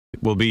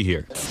will be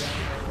here.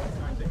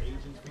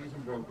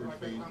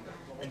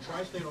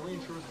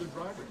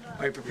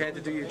 Are you prepared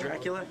to do your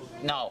Dracula?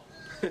 No.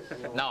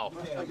 No,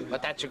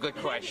 but that's a good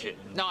question.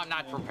 No, I'm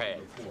not prepared.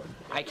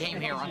 I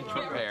came here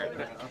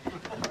unprepared.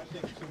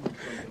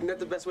 Isn't that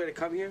the best way to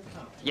come here?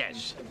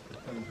 Yes.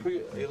 Are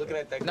you looking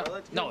at that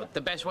girl? No, the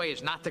best way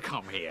is not to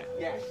come here.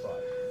 Yes.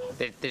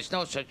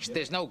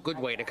 There's no good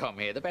way to come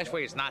here. The best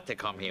way is not to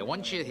come here.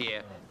 Once you're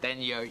here,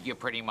 then you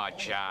pretty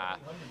much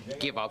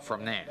give up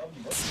from there.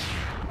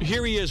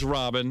 Here he is,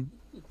 Robin,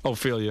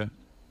 Ophelia.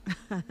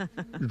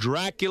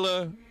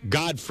 Dracula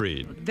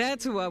Gottfried.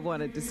 That's who I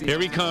wanted to see. Here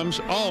he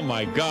comes. Oh,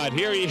 my God.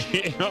 Here he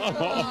is.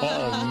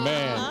 Oh,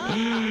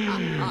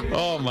 man.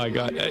 Oh, my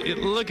God.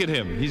 Look at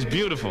him. He's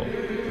beautiful.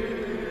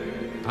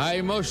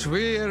 I must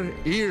wear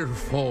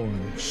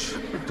earphones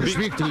to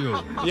speak to you.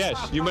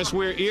 Yes, you must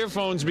wear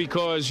earphones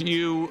because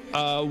you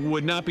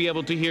would not be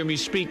able to hear me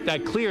speak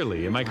that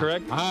clearly. Am I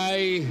correct?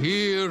 I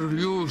hear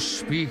you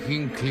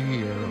speaking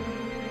clear.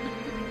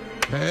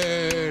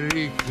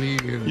 Very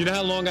clear. You know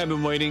how long I've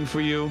been waiting for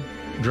you,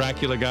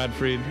 Dracula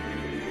Gottfried?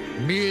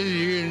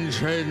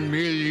 Millions and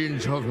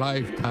millions of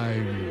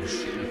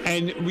lifetimes.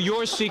 And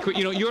your secret,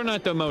 you know, you're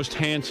not the most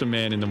handsome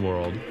man in the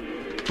world,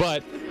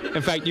 but,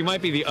 in fact, you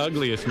might be the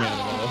ugliest man in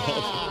the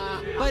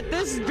world. But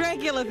this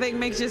Dracula thing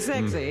makes you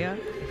sexy, huh?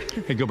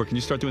 Hey, Gilbert, can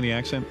you start doing the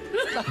accent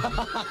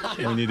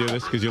when you do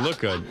this? Because you look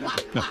good.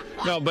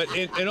 No, but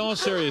in all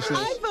seriousness.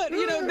 I thought,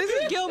 this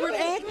is Gilbert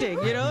acting,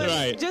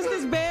 Right. Just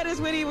as bad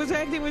as when he was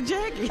acting with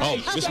Jackie. Oh,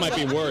 this might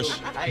be worse.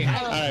 All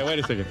right, wait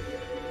a second.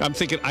 I'm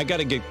thinking I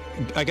gotta get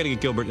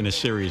Gilbert in a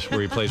series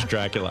where he plays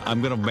Dracula.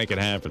 I'm gonna make it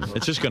happen.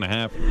 It's just gonna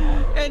happen.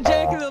 And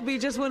Jackie will be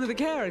just one of the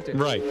characters.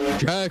 Right.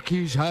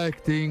 Jackie's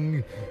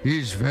acting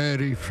is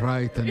very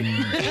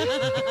frightening.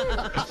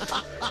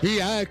 He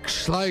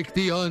acts like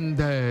the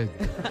undead.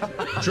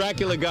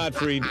 Dracula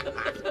Gottfried,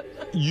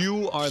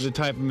 you are the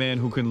type of man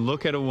who can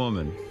look at a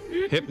woman,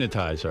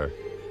 hypnotize her,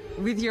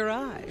 with your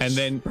eyes. and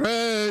then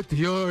Spread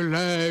your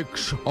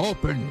legs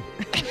open.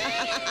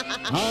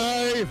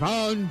 I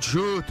want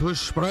you to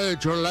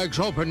spread your legs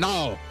open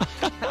now.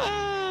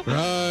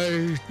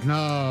 Right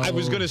now. I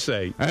was gonna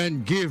say,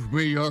 And give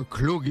me your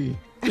kloogie.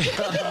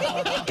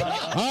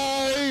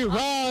 I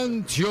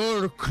want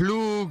your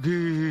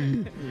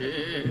kloogie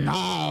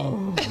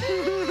now.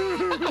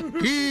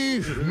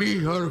 Give me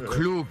your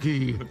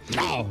kloogie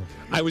now.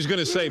 I was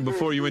gonna say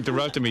before you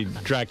interrupted me,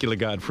 Dracula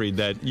Gottfried,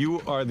 that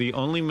you are the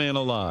only man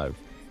alive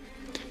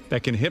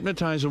that can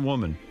hypnotize a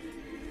woman,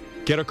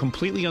 get her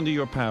completely under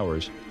your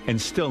powers, and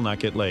still not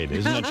get laid.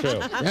 Isn't that true?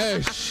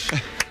 Yes.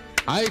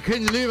 I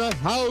can live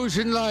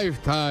 1,000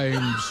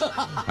 lifetimes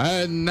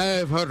and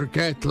never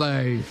get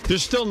laid.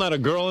 There's still not a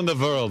girl in the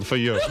world for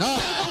you.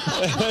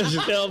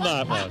 Still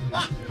not one.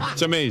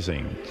 It's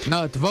amazing.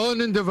 Not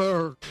one in the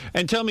world.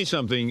 And tell me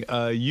something.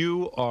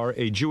 You are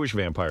a Jewish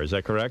vampire, is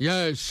that correct?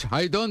 Yes,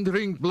 I don't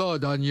drink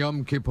blood on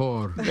Yom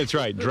Kippur. That's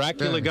right,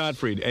 Dracula Yes.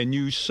 Gottfried. And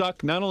you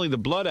suck not only the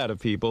blood out of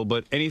people,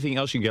 but anything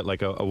else you can get,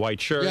 like a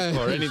white shirt Yes.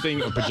 or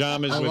anything, or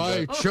pajamas. A with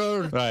white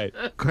shirt, Right.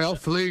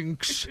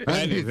 cufflinks,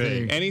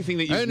 anything. Anything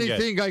that you can get.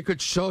 Anything I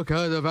could suck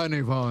out of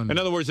anyone. In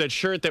other words, that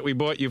shirt that we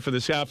bought you for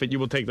this outfit, you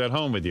will take that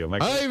home with you. Am I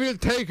correct? I will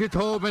take it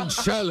home and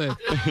sell it.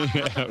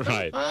 Yeah,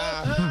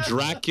 right.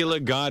 Dracula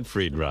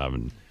Gottfried,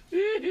 Robin.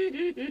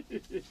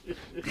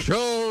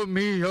 Show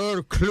me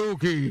your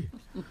kloogie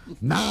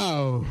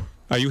now.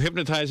 Are you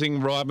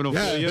hypnotizing Robin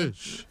Ophelia?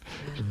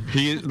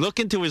 Yes. Look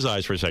into his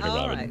eyes for a second,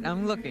 All Robin. right,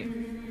 I'm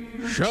looking.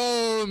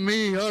 Show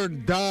me your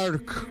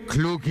dark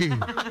kloogie.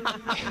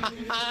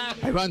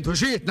 I want to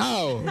see it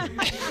now.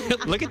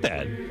 Look at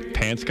that.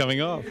 Pants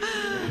coming off.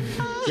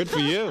 Good for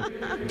you.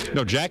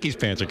 No, Jackie's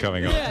pants are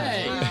coming off.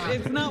 Yeah,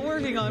 it's not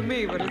working on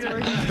me, but it's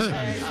working on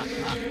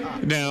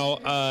Jackie. Now,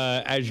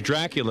 as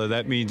Dracula,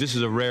 that means this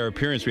is a rare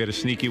appearance. We had to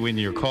sneak you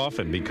into your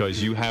coffin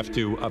because you have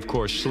to, of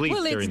course, sleep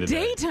Well, during the it's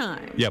day.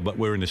 daytime. Yeah, but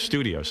we're in the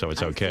studio, so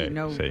it's okay.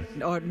 See,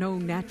 no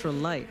natural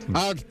light.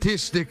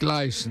 Artistic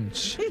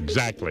license.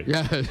 Exactly.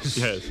 Yes.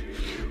 Yes.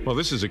 Well,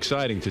 this is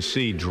exciting to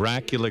see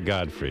Dracula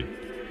Gottfried.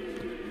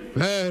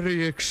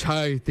 Very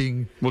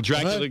exciting. Will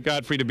Dracula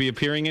Gottfried be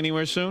appearing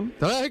anywhere soon?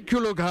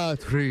 Dracula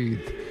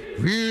Gottfried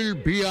will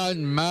be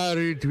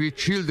unmarried with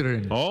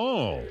children.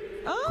 Oh.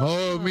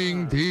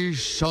 Coming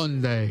this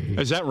Sunday.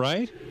 Is that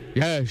right?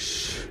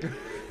 Yes.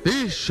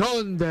 This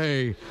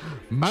Sunday,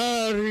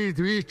 married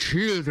with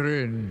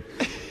children,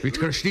 with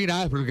Christine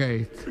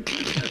Applegate,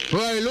 who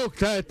I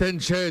looked at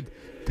and said,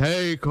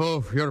 take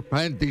off your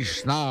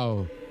panties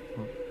now.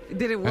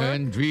 Did it work?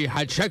 And we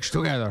had sex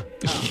together.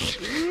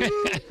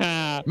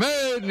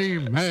 Many,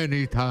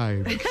 many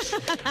times.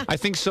 I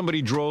think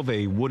somebody drove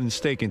a wooden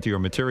stake into your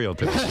material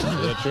today. Is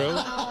that true?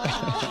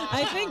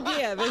 I think,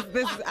 yes. idea.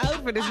 This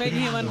outfit is making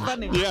him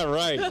unfunny. Yeah,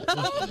 right.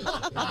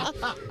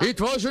 It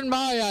wasn't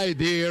my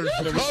idea.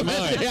 It was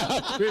mine.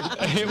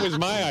 It was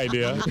my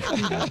idea.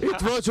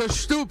 It was a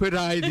stupid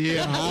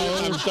idea, I'm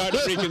Howard. starting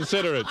to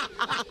reconsider it.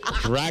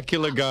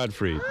 Dracula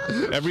Gottfried.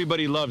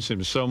 Everybody loves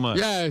him so much.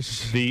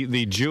 Yes.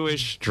 The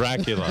Jewish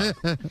Dracula.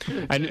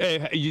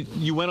 And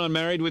you went on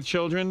Married with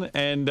Children,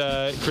 and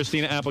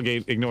Christina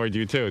Applegate ignored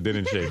you too,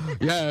 didn't she?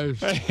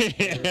 Yes.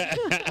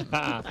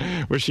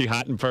 Was she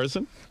hot in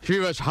person? She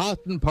was hot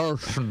in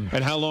person.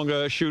 And how long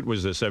a shoot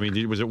was this? I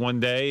mean, was it one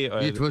day?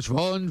 It was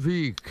 1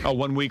 week. Oh,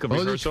 1 week of But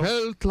it rehearsal?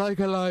 felt like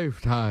a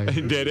lifetime.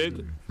 Did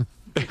it?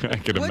 I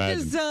can What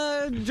imagine.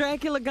 does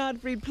Dracula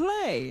Gottfried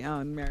play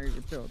on Married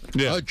with Children?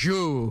 Yeah. A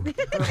Jew.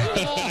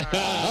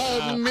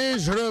 A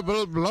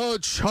miserable,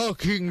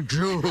 blood-sucking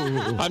Jew.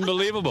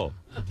 Unbelievable.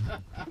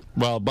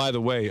 Well, by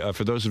the way,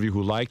 for those of you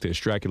who like this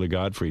Dracula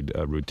Gottfried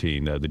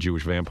routine, the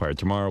Jewish vampire,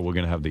 tomorrow we're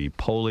going to have the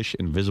Polish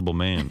Invisible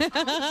Man.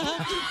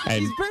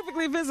 And He's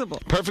perfectly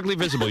visible. perfectly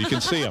visible. You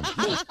can see him.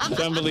 It's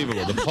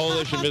unbelievable. The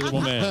Polish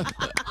Invisible Man.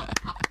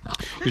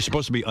 You're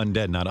supposed to be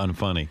undead, not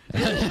unfunny.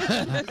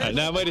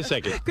 Now, wait a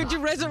second. Could you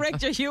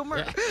resurrect your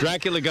humor?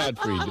 Dracula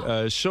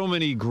Gottfried, so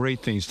many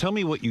great things. Tell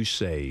me what you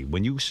say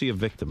when you see a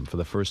victim for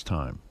the first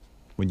time.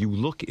 When you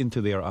look into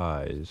their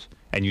eyes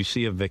and you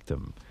see a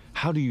victim,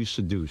 how do you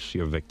seduce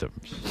your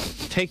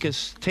victims? Take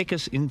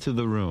us into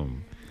the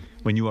room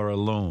when you are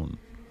alone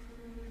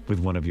with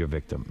one of your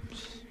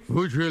victims.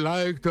 Would you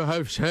like to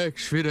have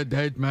sex with a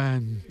dead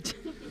man?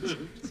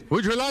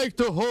 Would you like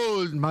to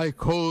hold my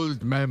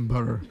cold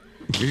member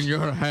in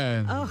your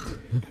hand? Oh,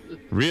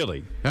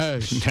 Really?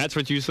 Yes. That's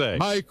what you say.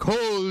 My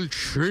cold,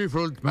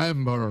 shriveled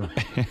member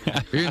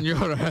in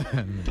your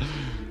hand.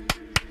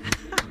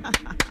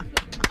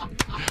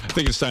 I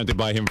think it's time to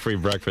buy him free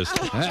breakfast.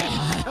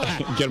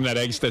 Get him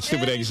that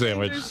stupid egg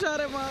sandwich. just shut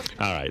him up.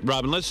 All right,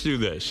 Robin, let's do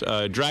this.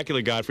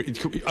 Dracula Gottfried.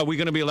 Are we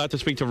going to be allowed to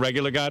speak to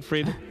regular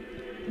Gottfried?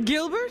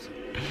 Gilbert?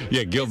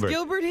 Yeah, Gilbert. Is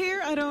Gilbert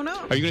here? I don't know.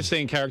 Are you going to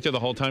stay in character the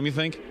whole time, you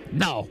think?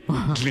 No.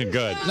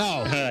 Good. No.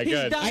 All right, He's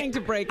good. dying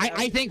to break out.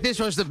 I think this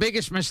was the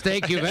biggest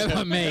mistake you've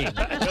ever made.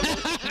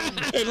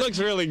 It looks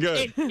really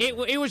good.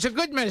 It was a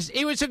good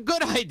It was a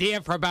good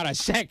idea for about a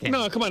second.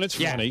 No, come on, it's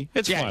Yeah. funny.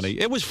 It's Yes. funny.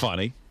 It was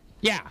funny.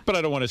 Yeah. But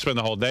I don't want to spend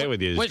the whole day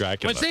with you as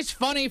Dracula. Was this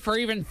funny for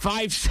even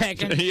 5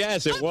 seconds?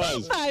 Yes, it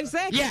was. 5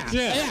 seconds.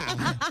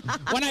 Yeah.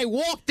 When I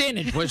walked in,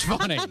 it was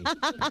funny.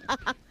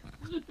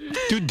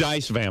 Do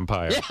Dice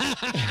Vampire.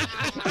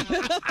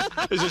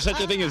 Is there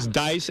such a thing as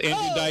Dice,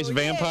 Andrew Dice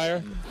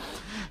Vampire?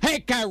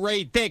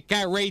 Hickory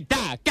dickory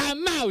dock, a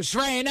mouse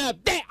ran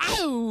up there.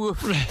 Oh!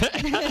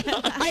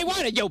 I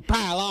wanted you,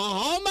 pal, a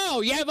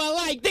homo. You ever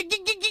like the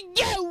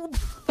you?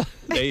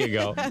 There you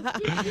go.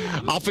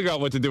 I'll figure out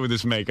what to do with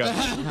this makeup.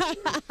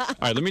 All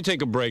right, let me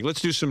take a break.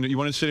 Let's do some. You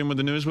want to sit in with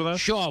the news with us?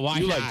 Sure, why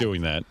You not? like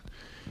doing that.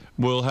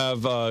 We'll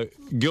have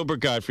Gilbert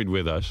Gottfried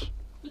with us,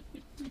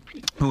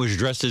 who is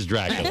dressed as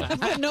Dracula.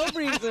 For no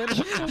reason.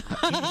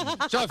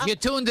 So if you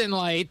tuned in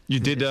late, You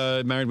did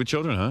Married with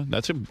Children, huh?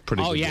 That's a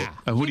pretty Oh, good yeah.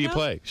 gig. Who do you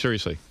play?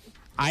 Seriously.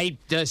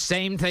 the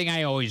same thing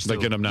I always do.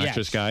 Like an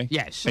obnoxious Yes. guy?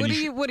 Yes. And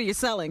What are you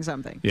selling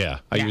something? Yeah.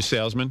 Are you Yeah. a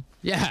salesman?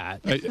 Yeah.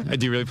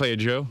 Do you really play a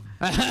Jew?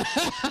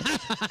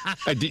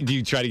 Do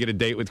you try to get a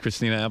date with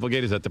Christina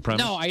Applegate? Is that the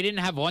premise? No, I didn't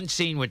have one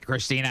scene with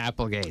Christina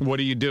Applegate. What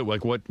do you do?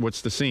 Like,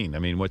 what's the scene? I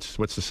mean, what's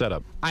the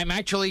setup? I'm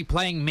actually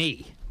playing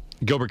me.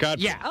 Gilbert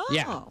Gottfried? Yeah,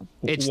 yeah. Oh.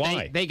 It's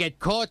Why? They get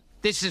caught.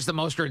 This is the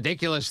most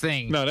ridiculous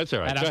thing. No, that's all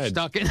right. That Go I'm ahead.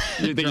 stuck in.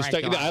 That you're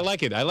stuck- Dracula. I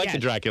like it. I like the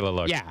Yes. Dracula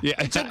look. Yeah. Yeah.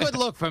 It's a good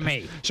look for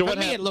me. So for what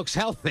me, hap- it looks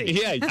healthy.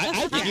 Yeah,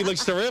 I think he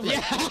looks terrific.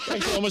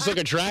 He almost look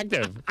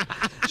attractive.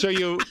 So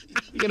you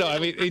know, I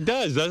mean, he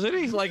does, doesn't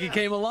he? Like he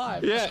came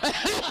alive. Yeah.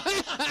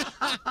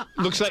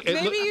 Looks like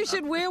Maybe you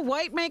should wear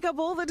white makeup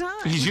all the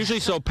time. he's usually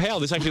so pale.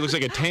 This actually looks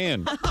like a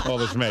tan. All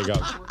this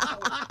makeup.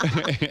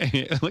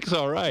 It looks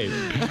all right.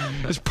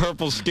 This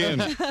purple skin.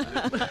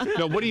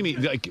 No, what do you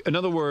mean? Like, in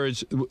other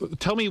words,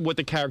 tell me what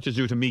the characters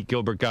do to meet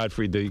Gilbert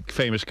Gottfried, the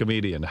famous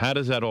comedian. How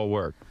does that all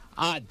work?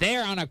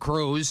 They're on a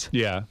cruise.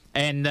 Yeah.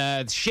 And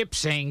the ship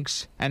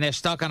sinks, and they're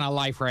stuck on a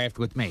life raft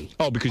with me.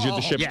 Oh, because you're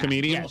the ship's yeah,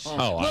 comedian? yes.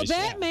 Oh, I Well, see.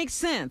 that makes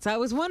sense. I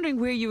was wondering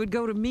where you would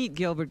go to meet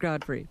Gilbert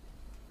Gottfried.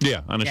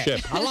 Yeah, on a Yeah.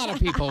 ship. A lot of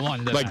people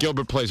wonder. Like that.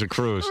 Gilbert plays a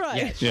cruise. Right.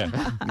 Yes.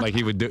 Yeah, like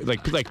he would do.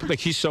 Like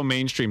he's so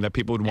mainstream that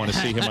people would want to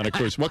see him on a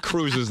cruise. What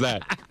cruise is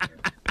that?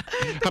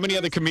 How many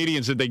other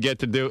comedians did they get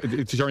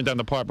to turn down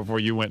the part before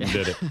you went and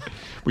did it?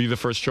 Were you the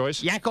first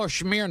choice? Yakov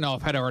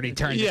Smirnoff had already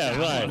turned Yeah, it down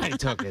right. when I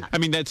took it. I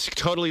mean, that's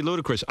totally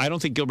ludicrous. I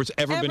don't think Gilbert's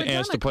ever been Ever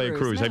asked done to play a a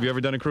cruise. cruise, Have no. you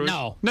ever done a cruise?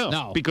 No, No.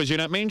 no. Because you're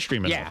not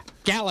mainstream enough. Yeah.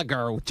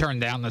 Gallagher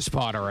turned down the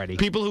spot already.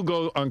 People who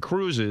go on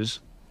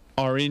cruises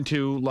are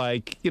into,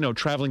 like,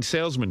 traveling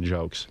salesman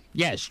jokes.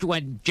 Yes,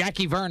 when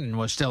Jackie Vernon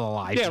was still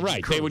alive. Yeah,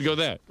 right. They would go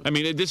there. I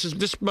mean,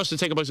 this must have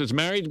taken place. It's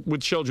Married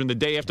with Children the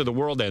day after the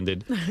world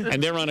ended,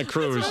 and they're on a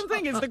cruise. That's what I'm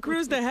thinking. It's the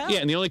cruise to hell. Yeah,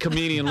 and the only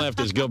comedian left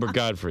is Gilbert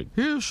Gottfried.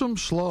 Here's some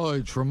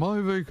slides from my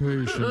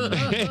vacation.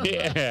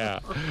 Yeah.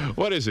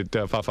 What is it,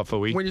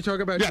 Fa-Fa-Fa-Wee? When you talk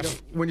about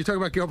when you talk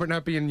about Gilbert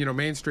not being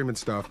mainstream and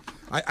stuff,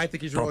 I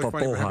think he's really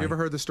funny. Have you ever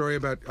heard the story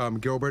about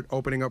Gilbert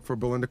opening up for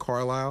Belinda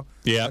Carlisle?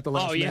 Yeah. At the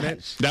last minute?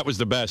 Yes. That was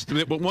the best.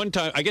 But one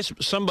time, I guess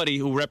somebody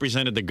who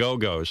represented the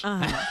Go-Go's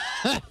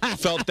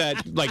felt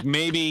that like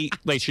maybe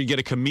they should get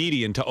a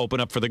comedian to open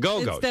up for the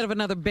Go-Go's Instead of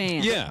another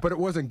band. Yeah. But it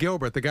wasn't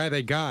Gilbert. The guy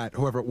they got,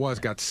 whoever it was,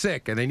 got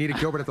sick, and they needed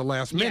Gilbert at the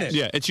last minute.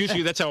 Yeah, it's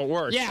usually that's how it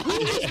works. Yeah.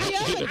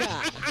 The other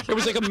guy. It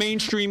was like a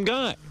mainstream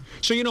guy.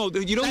 So you know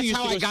That's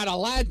how I got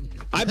Aladdin.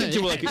 I've been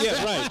to like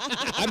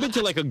I've been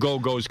to like a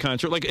Go-Go's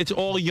concert. Like it's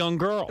all young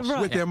girls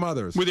With their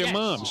mothers. with their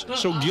moms.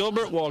 So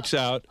Gilbert walks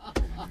out,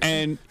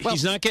 and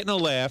he's not getting a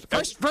laugh.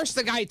 First,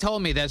 the guy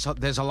told me there's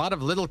a lot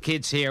of little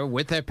kids here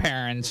with their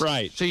parents.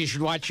 Right. So you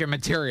should watch your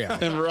material.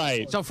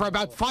 Right. So for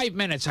about 5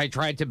 minutes, I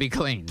tried to be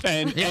clean.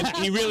 And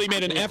he really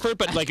made an effort,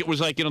 but like it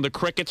was like the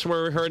crickets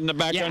were heard in the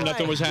background, Yeah,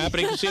 nothing was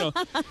happening.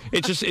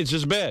 It's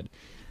just bad.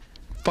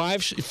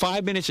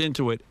 5 minutes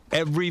into it,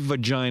 every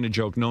vagina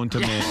joke known to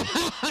man.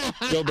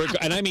 Gilbert,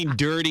 and I mean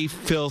dirty,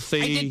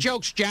 filthy. I did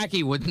jokes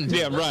Jackie wouldn't do.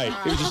 Yeah, right.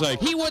 It was just like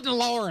He wouldn't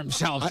lower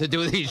himself to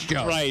do these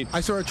jokes. right. I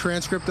saw a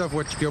transcript of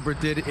what Gilbert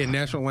did in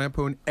National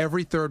Lampoon.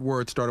 Every third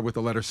word started with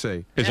the letter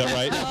C. Is that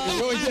right?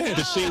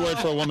 The C word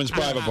for a woman's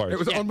private part. It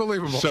was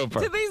unbelievable.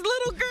 Super. To these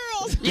little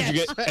girls. Did you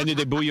get? And did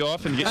they boo you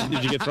off? And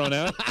did you get thrown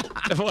out?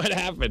 What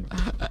happened?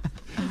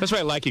 That's why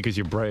I like you, because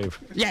you're brave.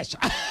 Yes.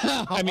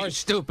 Or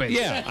stupid.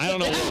 Yeah, I don't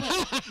know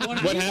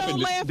what You happened. don't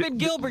laugh at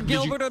Gilbert.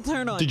 Gilbert will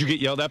turn on. Did you get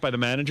yelled at by the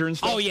manager and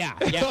stuff? Oh, yeah.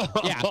 Yeah.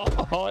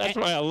 Oh, that's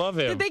why I love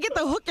him. Did they get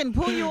the hook and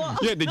pull you off?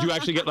 Yeah, did you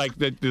actually get like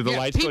the Yeah,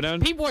 lights go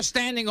down? People were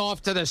standing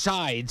off to the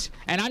sides,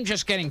 and I'm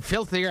just getting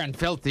filthier and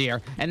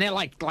filthier, and they're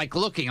like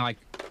looking like.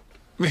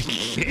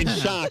 In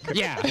shock.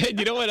 Yeah.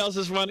 You know what else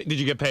is funny? Did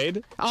you get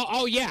paid?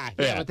 Oh yeah.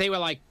 Yeah. But they were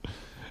like,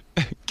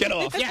 Get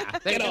off. yeah,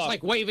 they're Get just off.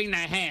 like waving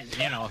their hand,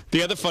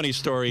 The other funny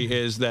story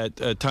is that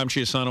Tom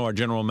Chiasano, our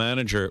general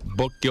manager,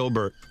 booked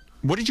Gilbert.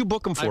 What did you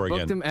book him for I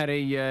booked again? him at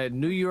a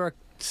New York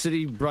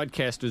City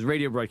Broadcasters,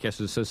 Radio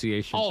Broadcasters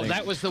Association. Oh, thing.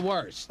 that was the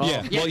worst.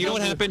 Yeah. Yeah, Well, you know no,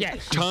 what happened?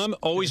 yes. Tom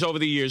always over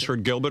the years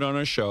heard Gilbert on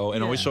our show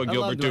and always saw I Gilbert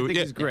loved him. I do think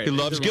it. he's great. He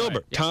He's loves a riot.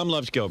 Gilbert. Yeah. Tom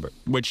loves Gilbert,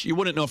 which you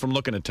wouldn't know from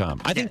looking at Tom.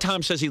 I think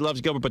Tom says he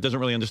loves Gilbert but doesn't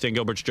really understand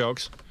Gilbert's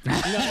jokes.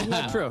 No,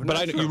 not true. But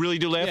not true. you really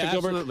do laugh Yeah, at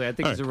Gilbert? absolutely. I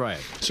think All he's a right.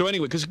 riot. So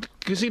anyway,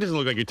 because he doesn't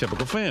look like your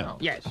typical fan.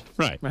 Yes.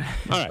 Right. All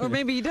right. Or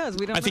maybe he does.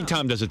 We don't I think know.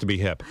 Tom does it to be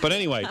hip. But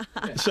anyway,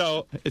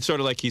 so it's sort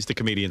of like he's the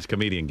comedian's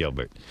comedian,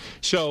 Gilbert.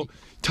 So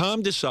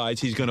Tom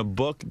decides he's going to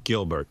book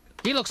Gilbert.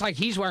 He looks like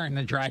he's wearing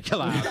the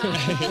Dracula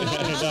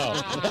outfit.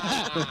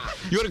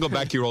 You ought to go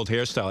back to your old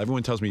hairstyle.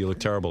 Everyone tells me you look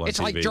terrible on It's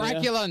TV. like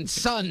Dracula and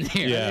Son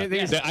here.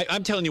 Yeah.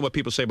 I'm telling you what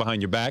people say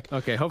behind your back.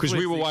 Okay, Because hopefully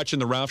we were it's the- watching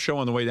the Ralph show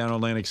on the way down to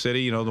Atlantic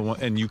City, the one,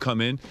 and you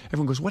come in.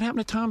 Everyone goes, "What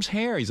happened to Tom's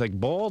hair? He's like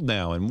bald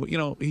now, and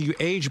he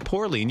aged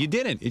poorly." And you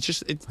didn't. It's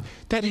just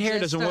that hair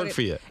Just doesn't work started-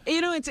 for you.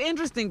 It's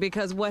interesting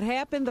because what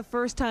happened the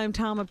first time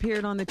Tom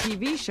appeared on the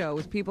TV show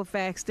was people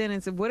faxed in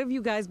and said, "What have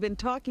you guys been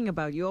talking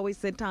about? You always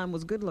said Tom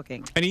was good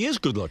looking." And he is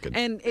good looking.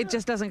 And it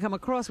just doesn't come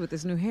across with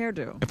this new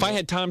hairdo. If I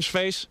had Tom's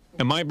face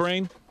in my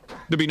brain,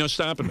 there'd be no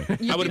stopping me. I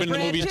would have been in the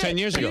Brad movies Pitt. 10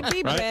 years ago. You'd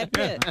be right? Brad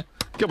Pitt. Yeah.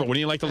 Gilbert, wouldn't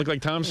you like to look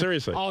like Tom?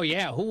 Seriously. Oh,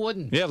 yeah. Who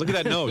wouldn't? Yeah, look at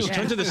that nose.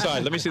 Turn to the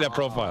side. Let me see that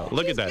profile.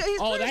 Look at that. He's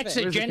Oh, perfect. that's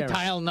a Where's the camera?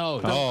 Gentile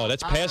nose. Oh,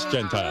 that's past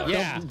Gentile.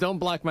 Yeah. Don't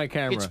block my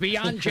camera. It's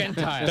beyond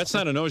Gentile. That's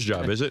not a nose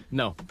job, is it?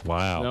 No.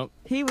 Wow. No.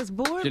 He was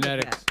born with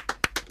Genetics. that.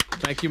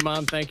 Thank you,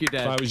 Mom. Thank you, If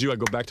I Dad. was you, I'd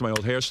go back to my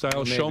old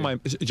hairstyle,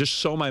 just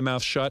sew my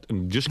mouth shut,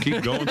 and just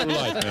keep going through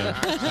life, man.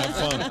 Have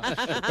fun.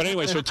 But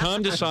anyway, so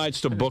Tom decides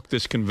to book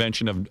this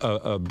convention of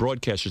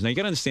broadcasters. Now, you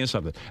got to understand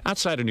something.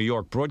 Outside of New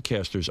York,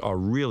 broadcasters are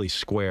really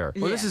square.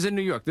 Well, this is in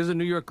New York. This is a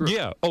New York group.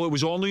 Yeah. Oh, it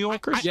was all New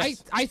Yorkers?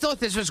 I thought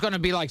this was going to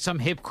be like some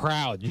hip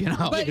crowd,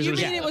 But you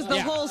mean it was the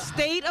Yeah. whole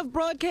state of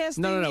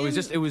broadcasting? No. It was in-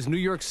 just it was New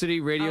York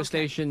City radio Okay.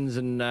 stations,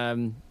 and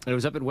it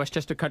was up at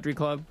Westchester Country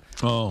Club,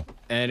 Oh.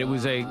 and it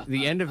was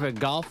the end of a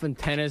golf and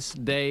tennis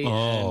day.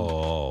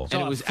 Oh. And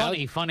So it was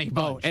funny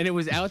bunch. and it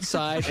was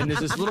outside, and there's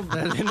this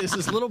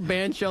little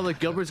band shell that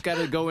Gilbert's got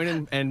to go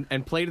in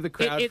and play to the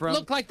crowd It from.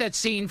 looked like that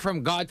scene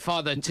from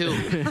Godfather 2.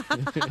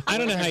 I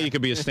don't know how you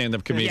could be a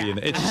stand-up comedian.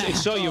 Yeah.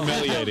 It's so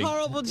humiliating.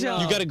 horrible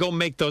job. You got to go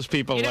make those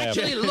people It laugh.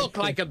 actually looked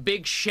like a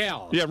big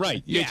shell. Yeah,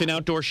 right. Yeah. It's an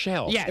outdoor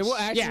shell. Yes. It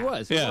actually yeah.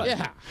 was. Yeah.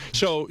 Yeah.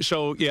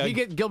 So yeah.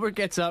 Gilbert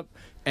gets up,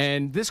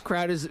 and this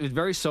crowd is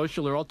very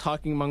social. They're all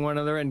talking among one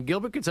another, and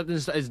Gilbert gets up and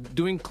is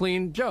doing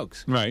clean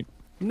jokes. Right.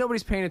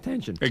 Nobody's paying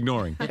attention.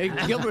 Ignoring.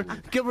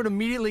 Gilbert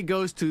immediately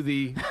goes to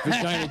the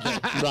vagina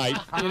joke. Right.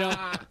 You know,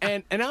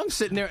 and I'm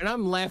sitting there and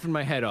I'm laughing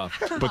my head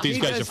off. But these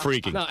guys are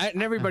freaking. No,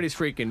 and everybody's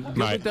freaking. Gilbert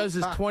Right. does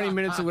his 20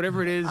 minutes or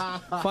whatever it is.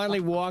 Finally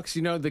walks.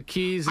 You know, the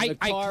keys in the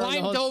I car. and the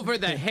climbed whole- over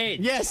the hedge.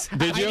 Yes.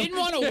 Did you? I didn't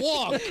want to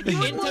walk into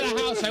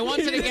the house. I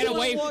wanted to get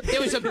away.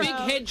 There was a big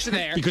hedge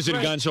there. Because it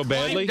had gone so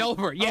badly? Climbed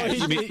over. Yes.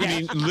 You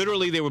mean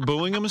literally they were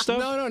booing him and stuff?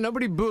 No,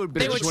 nobody booed. But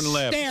They it were was wouldn't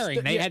laugh.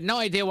 staring. They had no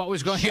idea what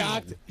was going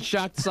on.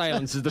 shocked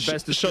silence is the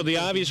best. So the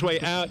obvious way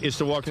out is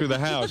to walk through the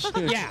house.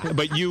 Yeah.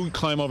 But you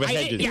climb over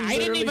hedges. I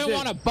didn't even did.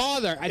 want to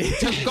bother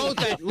to go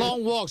that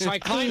long walk, so I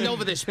climbed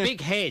over this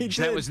big hedge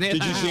that was near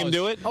Did the you house. see him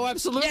do it? Oh,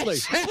 absolutely.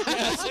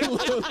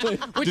 Absolutely.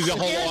 Which Did the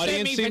whole scared them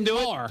audience see him even do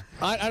it? more.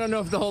 I don't know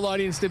if the whole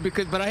audience did,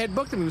 but I had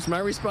booked him. It was my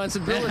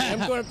responsibility. I'm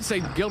going up to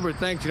say, Gilbert,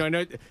 thanks. You know, I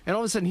know, and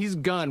all of a sudden he's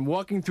gone,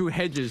 walking through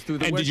hedges through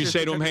the. And did you Westchester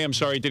say to him, country. hey, I'm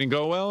sorry it didn't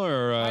go well?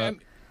 Or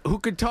Who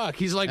could talk?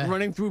 He's like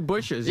running through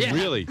bushes. Yeah.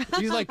 Really?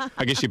 He's like.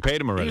 I guess you paid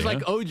him already, He's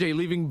like huh? OJ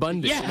leaving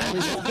Bundy. Yeah.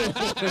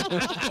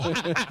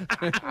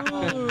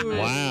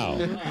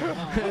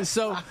 Wow.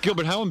 So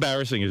Gilbert, how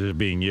embarrassing is it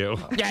being you?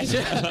 Yes.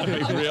 I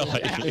mean,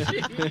 really.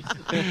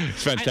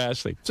 It's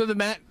fantastic. So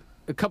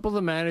a couple of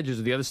the managers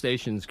of the other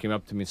stations came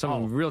up to me. Some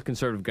of them real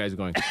conservative guys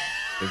going,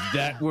 if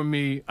that were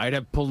me, I'd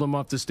have pulled them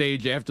off the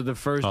stage after the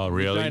first Oh,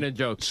 really? vagina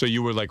joke. So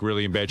you were like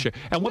really in bad shape.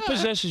 And what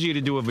possesses you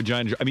to do a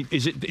vagina joke? I mean,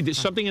 is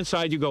something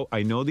inside you go,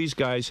 I know these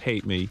guys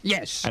hate me.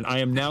 Yes. And I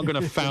am now going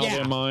to foul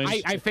their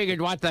minds. I figured,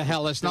 what the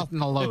hell? There's nothing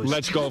to lose.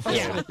 Let's go for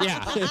Yeah, it.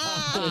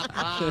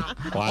 yeah.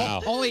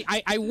 Wow. Only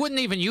I wouldn't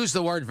even use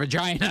the word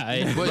vagina.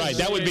 It was- Right,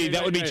 that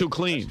would be too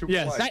clean.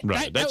 Yes.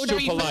 Right, that's would too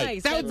be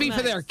polite. That would be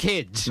That's for their nice.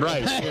 kids.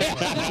 Right.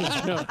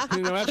 No,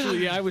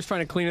 absolutely. Yeah, I was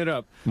trying to clean it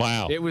up.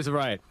 Wow. It was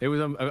right. It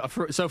was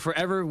so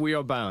forever we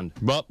are bound.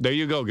 Well, there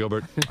you go,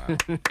 Gilbert.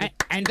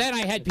 And then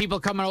I had people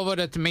coming over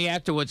to me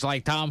afterwards,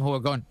 like Tom, who were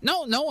going,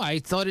 no, I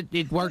thought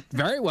it worked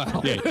very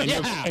well. Yeah,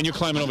 and you're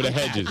climbing over the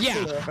hedges.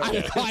 Yeah,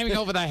 I'm climbing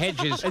over the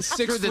hedges. A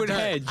 6-foot dirt.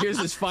 hedge. Here's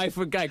this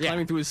 5-foot guy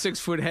climbing through a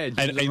 6-foot hedge.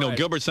 And you know,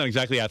 Gilbert's not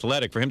exactly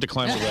athletic. For him to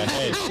climb over that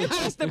hedge, It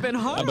must have been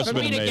hard. that must For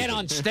have me been to amazing. get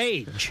on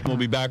stage. We'll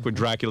be back with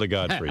Dracula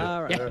Gottfried.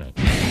 All right.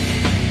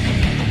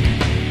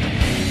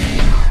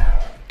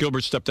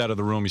 Gilbert stepped out of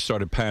the room. He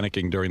started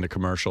panicking during the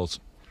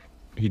commercials.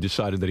 He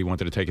decided that he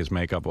wanted to take his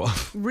makeup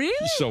off.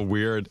 Really? So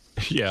weird.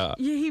 Yeah.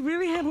 Yeah, he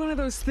really had one of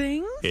those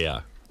things?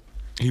 Yeah.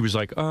 He was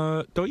like,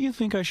 don't you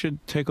think I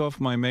should take off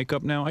my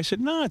makeup now? I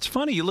said, no, it's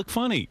funny. You look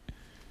funny.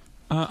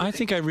 I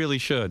think I really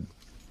should.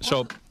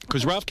 So,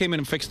 because Ralph came in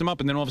and fixed him up,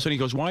 and then all of a sudden he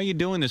goes, why are you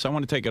doing this? I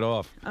want to take it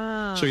off.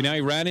 So now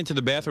he ran into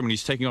the bathroom, and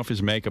he's taking off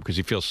his makeup because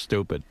he feels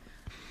stupid.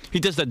 He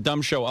does that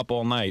dumb show Up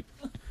All Night.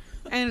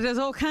 And it does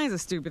all kinds of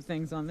stupid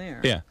things on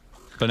there. Yeah.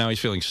 But now he's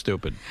feeling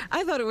stupid.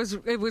 I thought it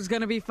was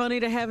going to be funny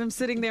to have him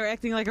sitting there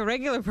acting like a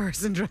regular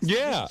person dressed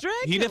Yeah. as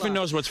Dracula. He never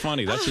knows what's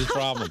funny. That's his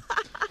problem.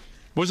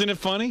 Wasn't it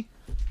funny?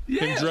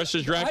 Him dressed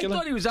as Dracula? I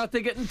thought he was out there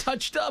getting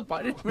touched up.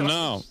 I didn't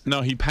realize.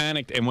 No, he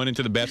panicked and went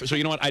into the bathroom. So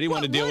you know what? I didn't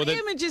want to deal with it. What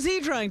image is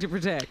he trying to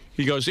protect?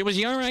 He goes, it was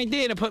your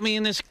idea to put me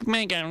in this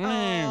makeup.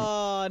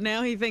 Oh,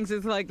 now he thinks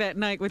it's like that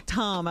night with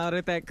Tom out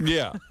at that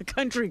Yeah.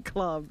 country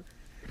club.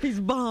 He's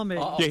bombing.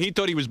 Yeah, he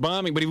thought he was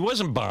bombing, but he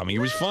wasn't bombing. He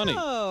was funny.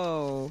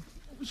 Oh.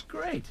 It was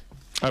great.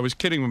 I was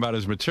kidding him about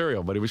his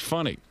material, but he was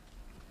funny.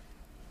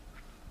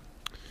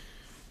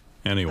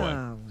 Anyway.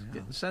 Oh,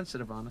 Getting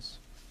sensitive on us.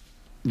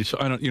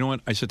 So you know what?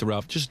 I said to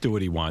Ralph, just do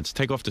what he wants.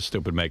 Take off the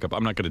stupid makeup.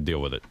 I'm not going to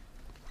deal with it.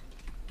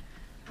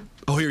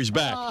 Oh, here he's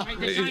back. I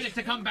decided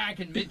to come back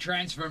in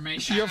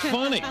mid-transformation. You're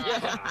funny.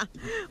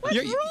 What's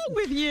wrong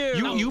with you?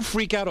 You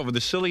freak out over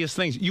the silliest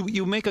things.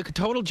 You make a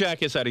total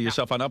jackass out of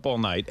yourself on Up All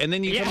Night, and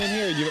then you come in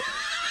here and you...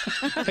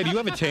 Hey, do you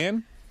have a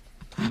tan?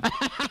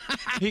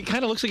 He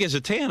kind of looks like he has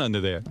a tan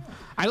under there.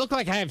 I look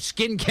like I have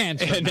skin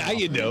cancer. And now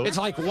you do. It's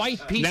like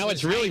white pieces. Now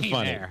it's really hanging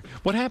funny. there.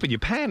 What happened? You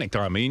panicked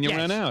on me and you Yes.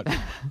 ran out.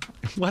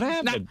 What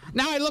happened?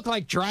 Now I look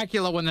like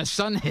Dracula when the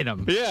sun hit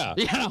him. Yeah.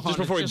 You know, Just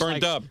before he it's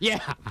burnt up. Yeah.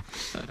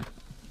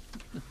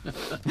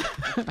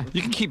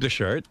 You can keep the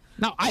shirt.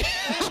 No,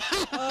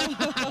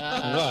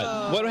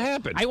 What? What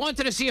happened? I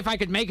wanted to see if I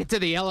could make it to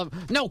the elevator.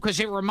 No, because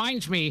it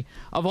reminds me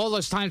of all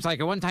those times.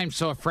 Like I one time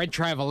saw Fred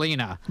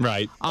Travalena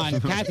Right. on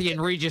Kathy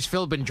and Regis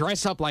Philbin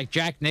dress up like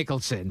Jack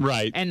Nicholson.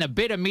 Right. And the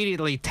bit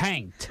immediately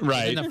tanked.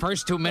 Right. In the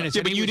first 2 minutes. Yeah,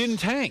 and but he you was- didn't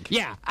tank.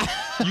 Yeah.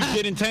 You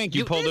didn't tank.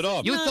 You pulled it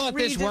off. You Not thought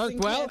this Regis worked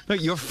and well? Kathy.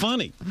 Look, you're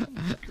funny.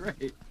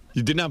 Great.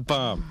 You did not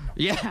bomb.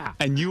 Yeah.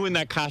 And you in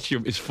that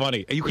costume is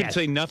funny. You can Yes.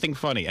 say nothing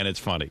funny, and it's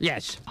funny.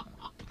 Yes.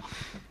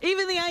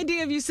 Even the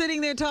idea of you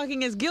sitting there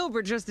talking as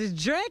Gilbert just as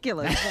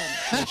Dracula. is funny.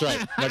 That's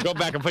right. Now go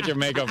back and put your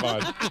makeup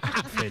on.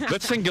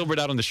 Let's send Gilbert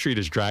out on the street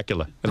as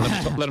Dracula and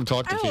let him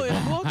talk to Oh, people.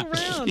 and walk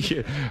around.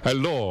 Yeah.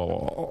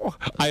 Hello,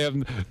 I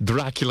am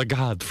Dracula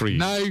Gottfried.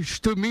 Nice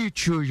to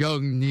meet you,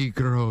 young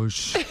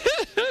Negroes.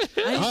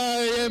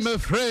 I am a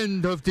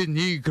friend of the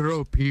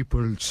Negro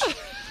peoples.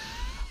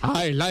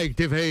 I like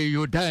the way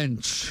you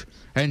dance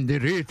and the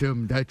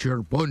rhythm that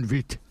you're born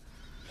with.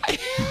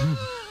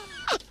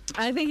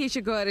 I think he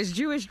should go out as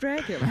Jewish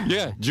Dracula.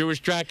 Yeah, Jewish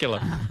Dracula.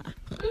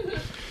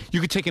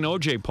 You could take an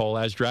O.J. poll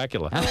as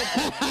Dracula.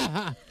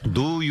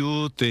 Do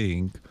you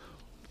think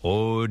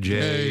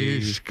O.J.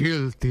 is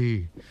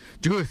guilty?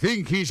 Do you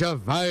think he's a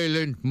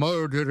violent,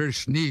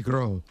 murderous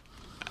Negro?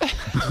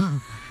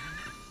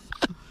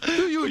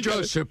 Do you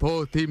just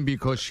support him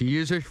because he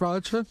is a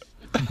Schwarzer?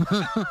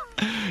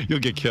 You'll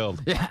get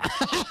killed.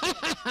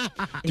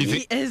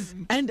 He is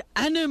an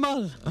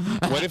animal.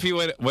 What if he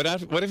went? What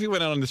if he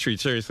went out on the street?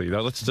 Seriously,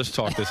 now let's just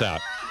talk this out.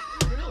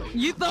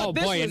 You thought Oh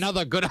this boy, was...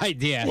 another good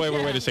idea. Wait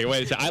a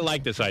second. I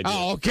like this idea.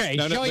 Oh, okay.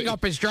 Showing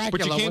up as Dracula.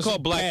 But you can't call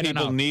wasn't black bad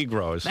people enough.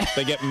 Negroes.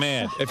 They get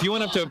mad. If you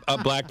went up to a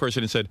black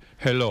person and said,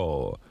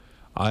 "Hello,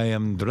 I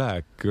am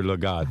Dracula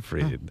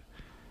Gottfried,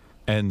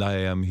 and I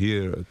am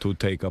here to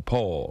take a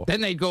poll." Then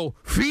they'd go,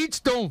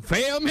 feet don't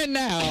fail me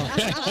now.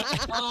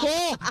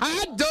 Oh,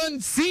 I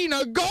done seen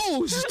a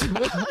ghost.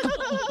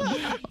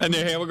 And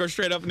their hair would go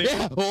straight up in the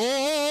air.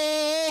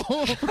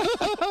 Oh.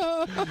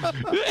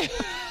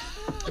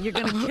 You're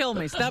going to kill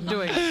me. Stop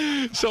doing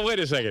it. So wait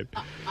a second.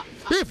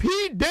 If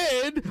he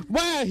dead,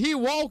 why he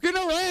walking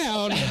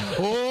around?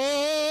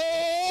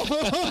 Oh.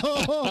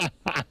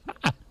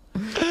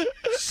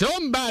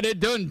 Somebody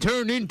done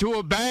turned into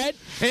a bat,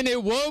 and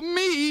it wasn't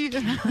me.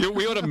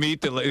 We ought to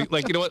meet you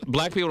know what?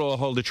 Black people will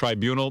hold a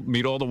tribunal,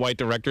 meet all the white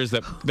directors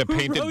that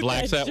painted wrote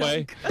blacks that that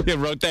way. Yeah,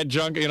 wrote that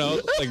junk. You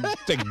know, like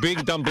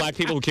big dumb black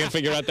people who can't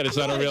figure out that it's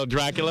not a real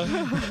Dracula.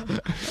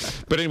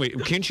 But anyway,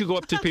 can't you go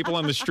up to people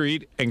on the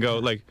street and go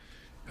like,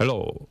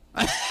 "Hello,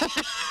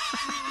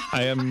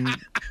 I am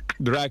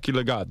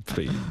Dracula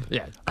Gottfried.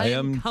 Yeah. I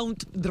am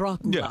Count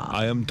Dracula. Yeah,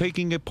 I am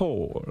taking a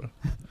poll.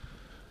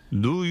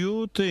 Do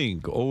you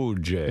think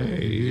O.J.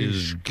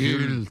 is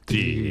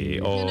guilty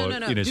or No.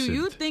 innocent?" Do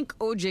you think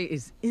O.J.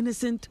 is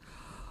innocent?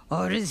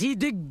 Or is he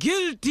the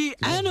guilty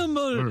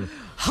animal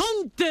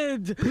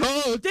hunted?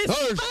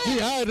 Bloodthirsty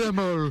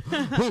animal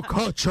who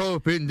cuts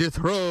open the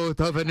throat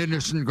of an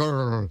innocent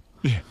girl.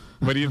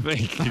 What do you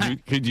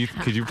think? Could you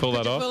pull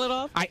that off? Pull it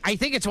off? I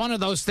think it's one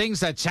of those things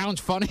that sounds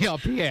funny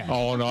up here.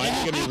 Oh no, I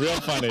think it'd be real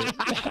funny.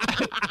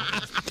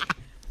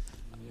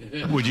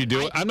 Would you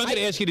do it? I'm not going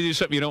to ask you to do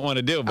something you don't want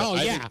to do. But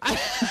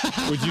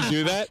would you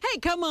do that? Hey,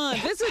 come on.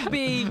 This would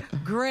be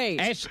great.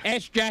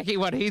 Ask Jackie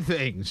what he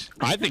thinks.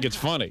 I think it's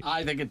funny.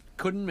 I think it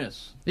couldn't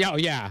miss.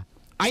 Yeah.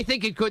 I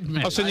think it could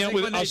miss. I'll send you out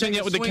with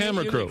the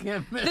camera crew.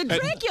 The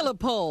Dracula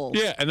poll.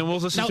 Yeah, and then we'll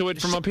listen to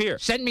it from up here.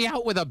 Send me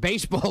out with a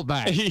baseball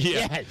bat.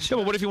 Yeah. Yes. Yeah,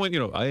 but what if you went,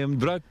 I am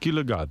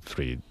Dracula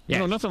Gottfried.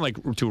 Yes. Nothing like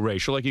too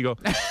racial. Like you go,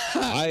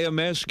 I am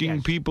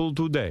asking people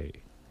today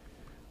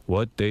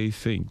what they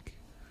think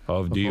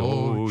of the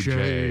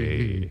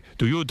O.J.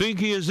 Do you think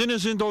he is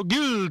innocent or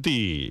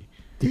guilty?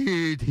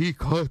 Did he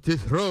cut the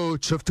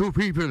throats of two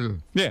people?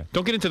 Yeah,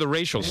 don't get into the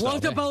racial stuff.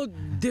 What about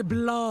the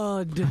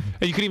blood? And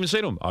you could even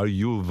say to him, are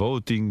you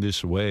voting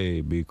this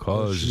way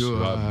because you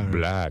are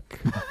black?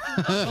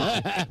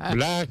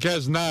 Black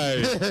as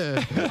night.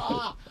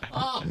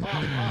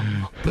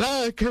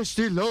 Black as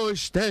the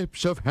lowest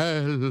steps of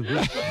hell.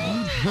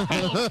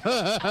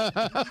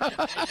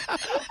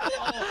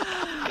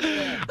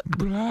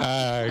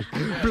 Black.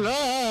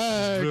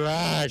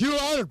 Black. You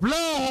are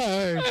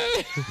black.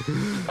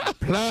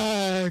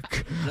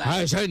 Black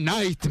as a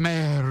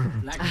nightmare.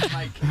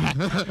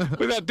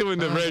 Without doing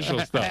the racial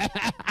stuff.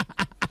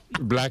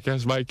 Black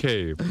as my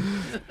cave.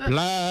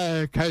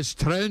 Black as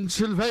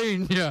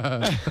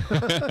Transylvania.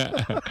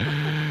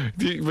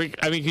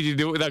 Could you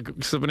do it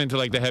without slipping into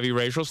like the heavy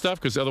racial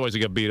stuff? Because otherwise you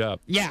get beat up.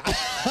 Yeah.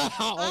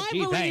 I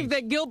believe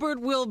that Gilbert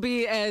will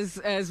be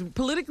as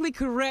politically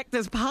correct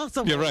as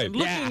possible. You're right.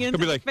 Looking He'll into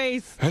be the like,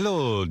 face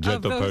hello, of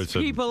gentle those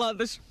person. people on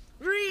the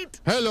street.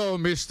 Hello,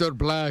 Mr.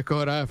 Black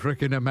or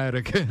African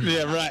American.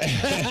 Yeah, right.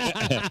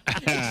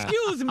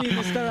 Excuse me,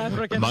 Mr.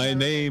 African. My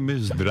name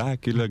is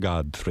Dracula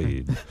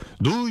Gottfried.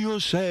 Do you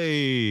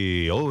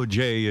say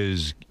O.J.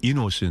 is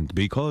innocent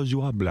because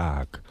you are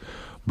black?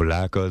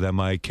 Blacker than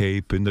my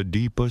cape in the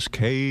deepest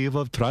cave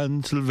of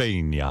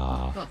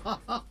Transylvania.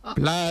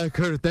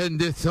 Blacker than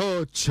the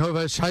thoughts of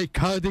a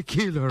psychotic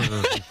killer.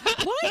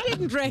 Why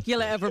didn't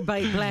Dracula ever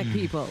bite black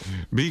people?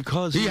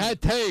 Because He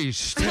had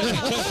taste.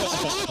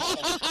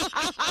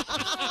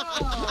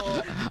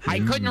 I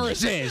couldn't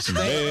resist.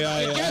 May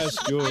I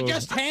ask you? They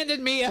just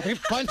handed me a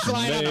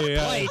punchline on a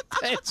plate.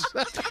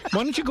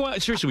 Why don't you go out?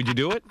 Seriously, would you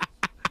do it?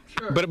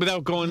 Sure. But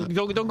without going,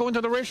 don't go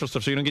into the racial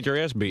stuff so you don't get your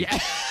ass beat.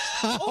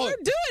 Or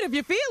do it if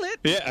you feel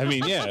it. Yeah,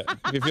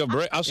 if you feel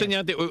brave. I'll send you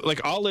out there.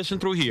 Like, I'll listen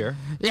through here.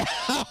 Yeah.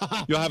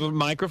 You'll have a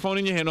microphone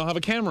in your hand. I'll have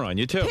a camera on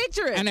you, too.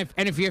 Picture it.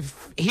 And if you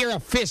hear a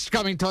fist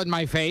coming toward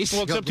my face.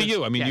 Well, it's up to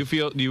you. I mean, you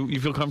feel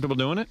comfortable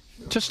doing it?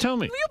 Just tell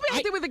me. Will you be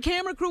out there with the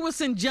camera crew with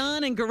St.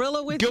 John and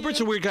Gorilla with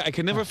Gilbert's you? a weird guy. I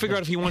can never figure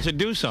out if he wants to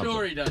do something.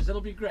 Sure he does.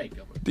 It'll be great,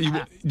 Gilbert. Do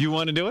you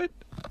want to do it?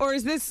 Or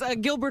is this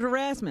Gilbert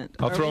harassment?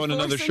 I'll Are throw we in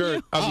another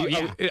forcing shirt.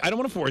 you? I don't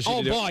want to force you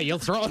to do it. Oh, boy, you'll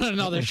throw in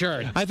another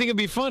shirt. I think it'd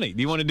be funny.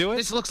 Do you want to do it?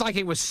 This looks like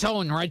it was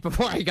sewn right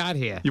before I got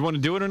here. You want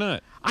to do it or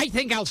not? I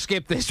think I'll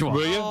skip this one.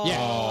 Will you?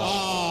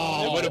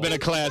 Yeah. It would have been a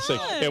classic.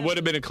 It would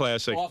have been a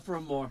classic. Offer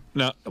him more.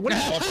 No, what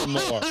is offer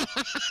more?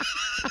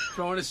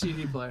 Throw in a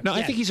CD player. No,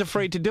 I think he's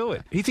afraid to do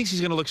it. He thinks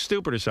he's going to look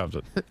stupid or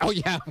something. Oh,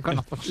 yeah, I'm going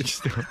to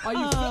look Are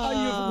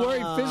you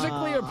worried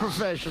physically or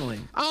professionally?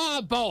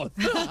 both.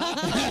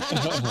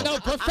 No,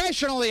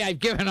 professionally, I've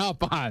given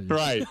up on.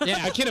 Right. Yeah.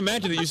 I can't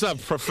imagine that you still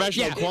have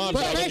professional qualms.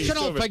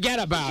 Professional, forget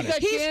about it.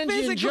 He's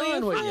physically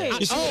afraid.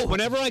 You see,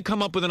 whenever I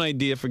come up with an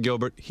idea for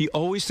Gilbert, he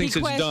always thinks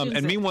it's dumb.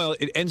 And meanwhile,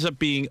 it ends up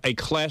being a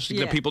classic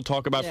that people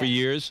talk about for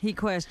years. He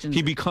questions.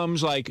 He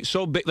becomes like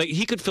so big. Like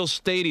he could fill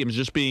stadiums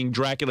just being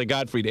Dracula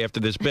Gottfried after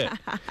this bit.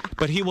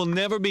 But he will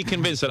never be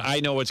convinced that I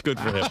know what's good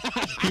for him.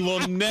 He will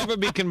never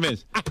be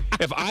convinced.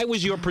 If I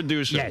was your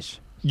producer,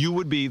 you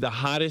would be the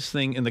hottest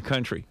thing in the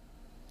country.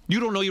 You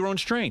don't know your own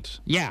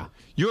strengths. Yeah.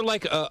 You're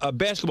like a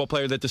basketball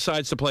player that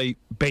decides to play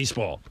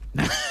baseball.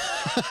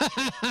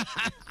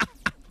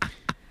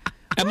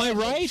 Am I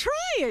right? Try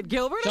it,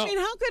 Gilbert. I mean,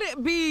 how could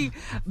it be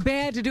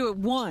bad to do it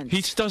once?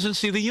 He doesn't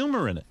see the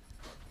humor in it.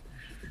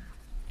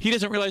 He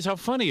doesn't realize how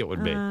funny it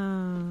would be.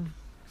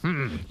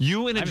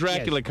 You in a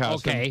Dracula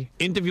costume,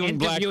 interviewing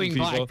black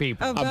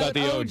people about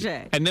the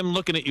OJ, and them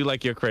looking at you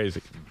like you're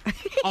crazy.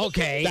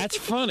 Okay. That's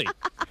funny.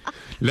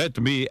 Let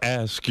me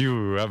ask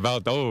you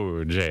about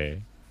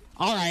OJ.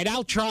 All right,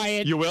 I'll try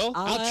it. You will?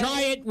 I'll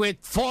try it with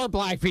 4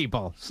 black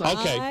people.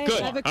 Okay,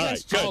 good. Have a All right,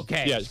 question. good.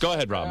 Okay. Yes, go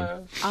ahead,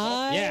 Robin.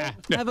 I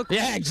have a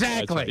question. Yeah,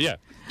 exactly. Yeah.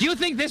 Do you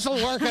think this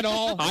will work at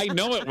all? I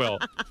know it will.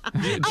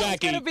 It's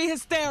Jackie. going to be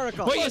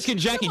hysterical. What are you asking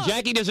Jackie?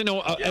 Jackie doesn't know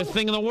a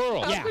thing in the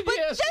world. Yeah. But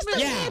just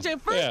imagine,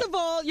 first of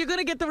all, you're going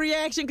to get the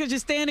reaction because you're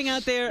standing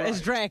out there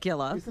as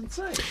Dracula.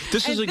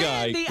 This is a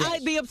guy.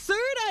 The absurd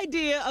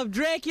idea of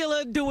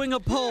Dracula doing a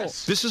poll.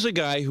 This is a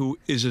guy who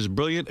is as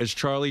brilliant as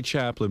Charlie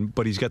Chaplin,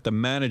 but he's got the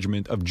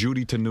management of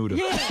Judy Tenuta.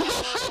 Yeah.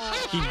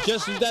 He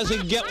just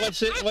doesn't get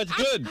what's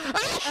good.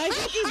 I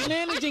think he's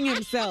managing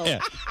himself. Yeah.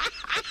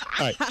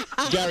 All right,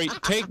 Gary,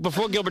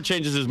 before Gilbert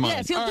changes his mind.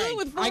 Yes, he'll do it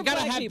with 4 I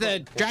gotta black have people. the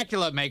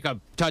Dracula makeup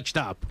touched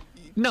up.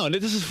 No,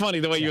 this is funny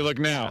the way you look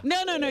now.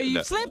 No.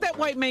 You slap that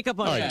white makeup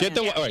on. All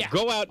right,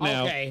 go out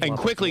now and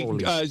quickly,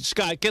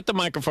 Scott, get the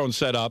microphone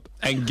set up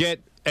and get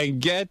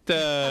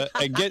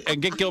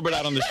Gilbert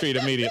out on the street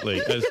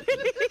immediatly.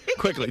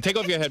 Quickly, take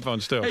off your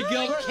headphones too. Hey,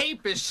 Gilbert, My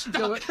cape is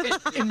stuck.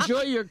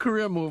 enjoy your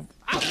career move.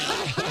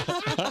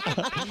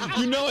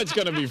 You know it's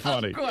going to be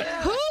funny. Who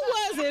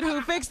was it who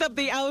fixed up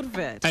the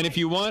outfit? And if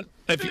you want,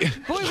 Boy,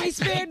 we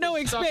spared no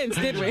expense,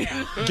 did we?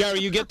 Gary,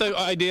 you get the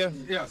idea?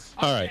 Yes.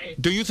 All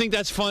right. Do you think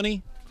that's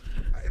funny?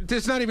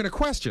 It's not even a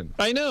question.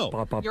 I know.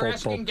 You're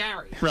asking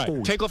Gary.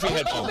 Right. Take off your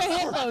Take headphones. off the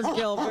headphones,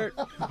 Gilbert.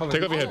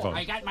 Take off your headphones.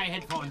 I got my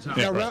headphones on.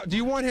 Yeah, Now, right. do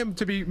you want him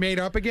to be made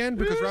up again?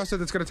 Because Ralph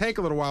said it's going to take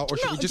a little while, or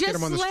should No, we just get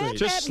him on the just street?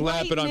 Just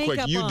slap it on quick.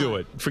 makeup You do on.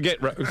 it.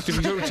 Forget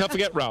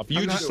Ralph.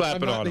 You just slap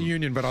I'm it not on in the him.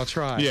 union, but I'll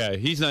try. Yeah,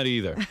 he's not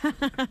either.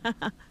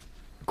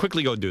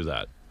 Quickly go do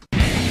that.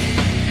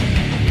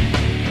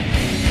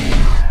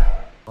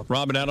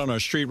 Robin, out on our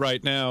street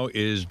right now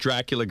is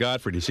Dracula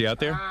Gottfried. Is he out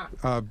there?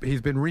 He's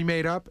been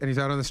remade up, and he's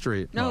out on the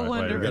street. No All right,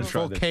 wonder. we're gonna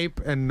try Full this. cape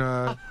and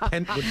whatever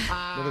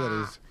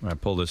that is. All right,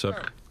 pull this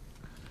up.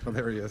 Oh,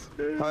 there he is.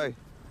 Hi.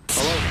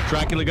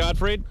 Dracula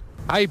Gottfried?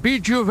 I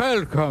bid you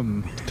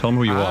welcome. Tell him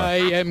who you I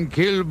are. am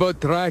Gilbert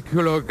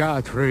Dracula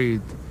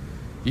Gottfried.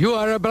 You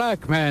are a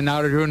black man,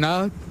 are you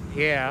not?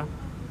 Yeah.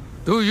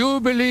 Do you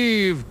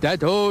believe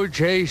that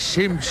O.J.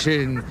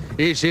 Simpson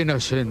is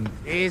innocent?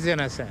 He's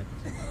innocent.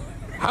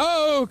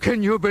 How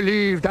can you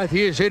believe that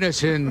he is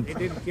innocent? He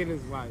didn't kill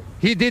his wife.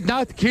 He did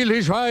not kill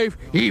his wife,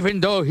 even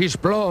though his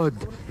blood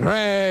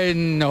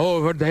ran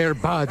over their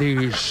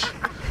bodies.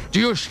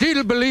 Do you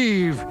still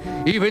believe,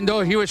 even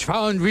though he was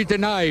found with the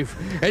knife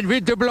and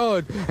with the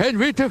blood and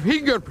with the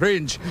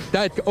fingerprints,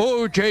 that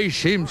O.J.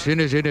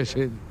 Simpson is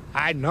innocent?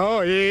 I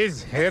know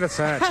he's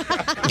innocent.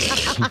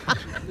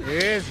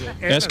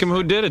 Ask him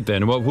who did it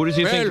then. Well, who does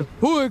he Well, think?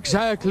 who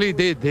exactly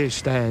did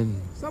this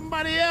then?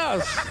 Somebody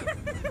else.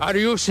 Are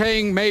you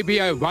saying maybe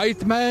a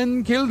white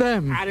man killed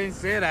them? I didn't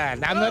say that.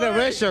 I'm not a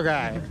racial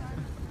guy.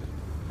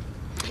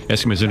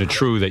 Ask him, isn't it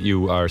true that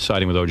you are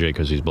siding with OJ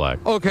because he's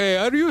black? Okay,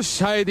 are you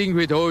siding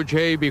with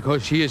O.J.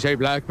 because he is a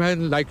black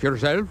man like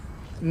yourself?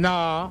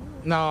 No,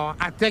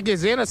 I think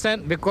he's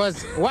innocent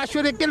because why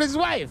should he kill his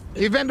wife?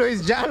 Even though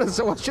he's jealous,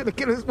 so why should he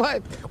kill his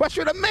wife? Why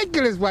should a man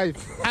kill his wife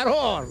at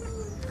all?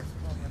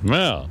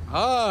 Well.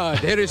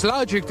 There is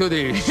logic to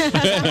this. All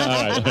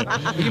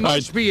right. He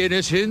must be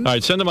innocent. All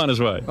right, send him on his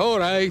way. All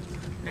right.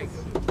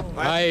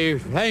 I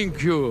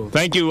thank you.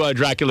 Thank you,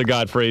 Dracula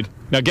Gottfried.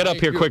 Now get up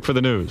here quick for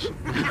the news.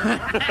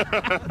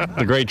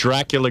 The great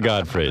Dracula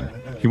Gottfried.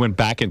 He went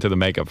back into the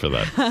makeup for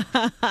that.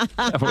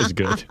 That was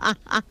good.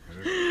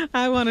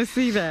 I want to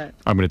see that.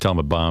 I'm going to tell him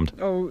it bombed.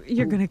 Oh,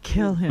 you're going to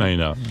kill him. I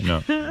know.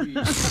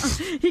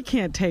 He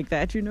can't take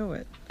that. You know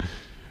it.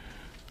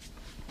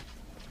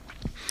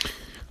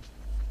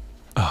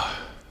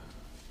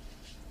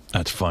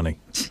 That's funny.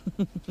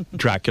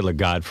 Dracula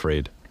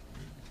Gottfried.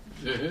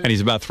 And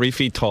he's about 3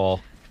 feet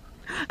tall.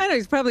 I know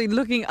he's probably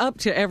looking up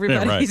to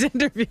everybody he's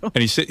interviewing.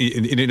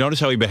 And you notice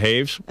how he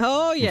behaves?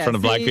 Oh, yes. In front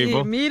of black he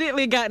people?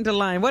 immediately got into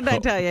line. What did I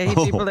tell you? He'd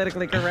be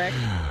politically correct.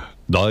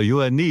 Are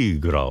you a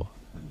Negro?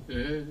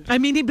 I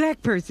mean a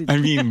black person. I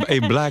mean a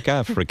black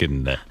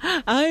African.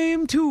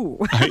 I'm too.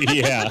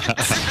 Yeah.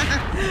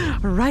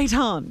 Right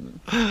on.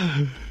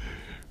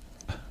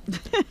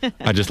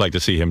 I'd just like to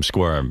see him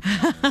squirm.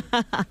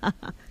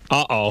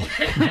 Uh-oh.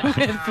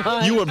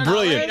 You were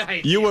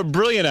brilliant. You were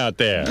brilliant out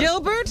there.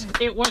 Gilbert?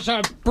 It was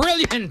a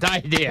brilliant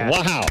idea.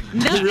 Wow.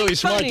 You're really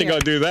smart to go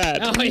do that.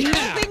 Oh, yeah.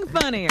 Nothing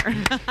funnier.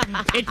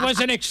 It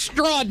was an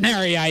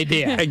extraordinary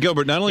idea. Hey,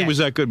 Gilbert, not only was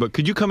that good, but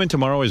could you come in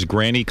tomorrow as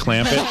Granny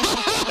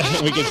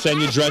Clampett? We could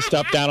send you dressed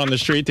up down on the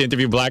street to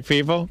interview black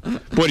people?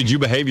 Boy, did you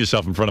behave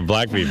yourself in front of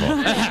black people.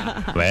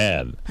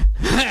 Man.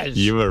 Yes.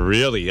 You were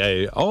really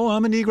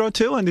I'm a Negro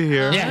too under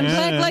here. I'm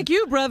black like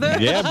you, brother.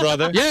 Yeah,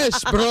 brother.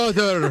 Yes,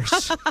 brothers.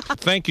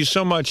 Thank you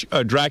so much,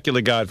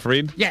 Dracula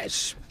Gottfried.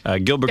 Yes.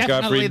 Gilbert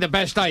Definitely Gottfried. the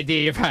best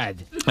idea you've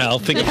had. I'll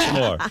think of some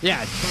more.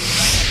 Yes.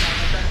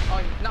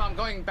 No, I'm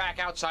going back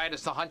outside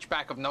as the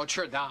Hunchback of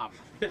Notre Dame.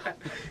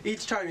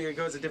 Each time you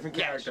go as a different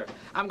character.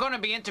 I'm going to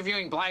be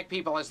interviewing black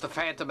people as the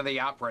Phantom of the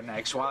Opera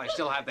next while I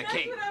still have the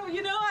key.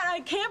 You know what? I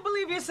can't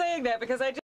believe you're saying that because I just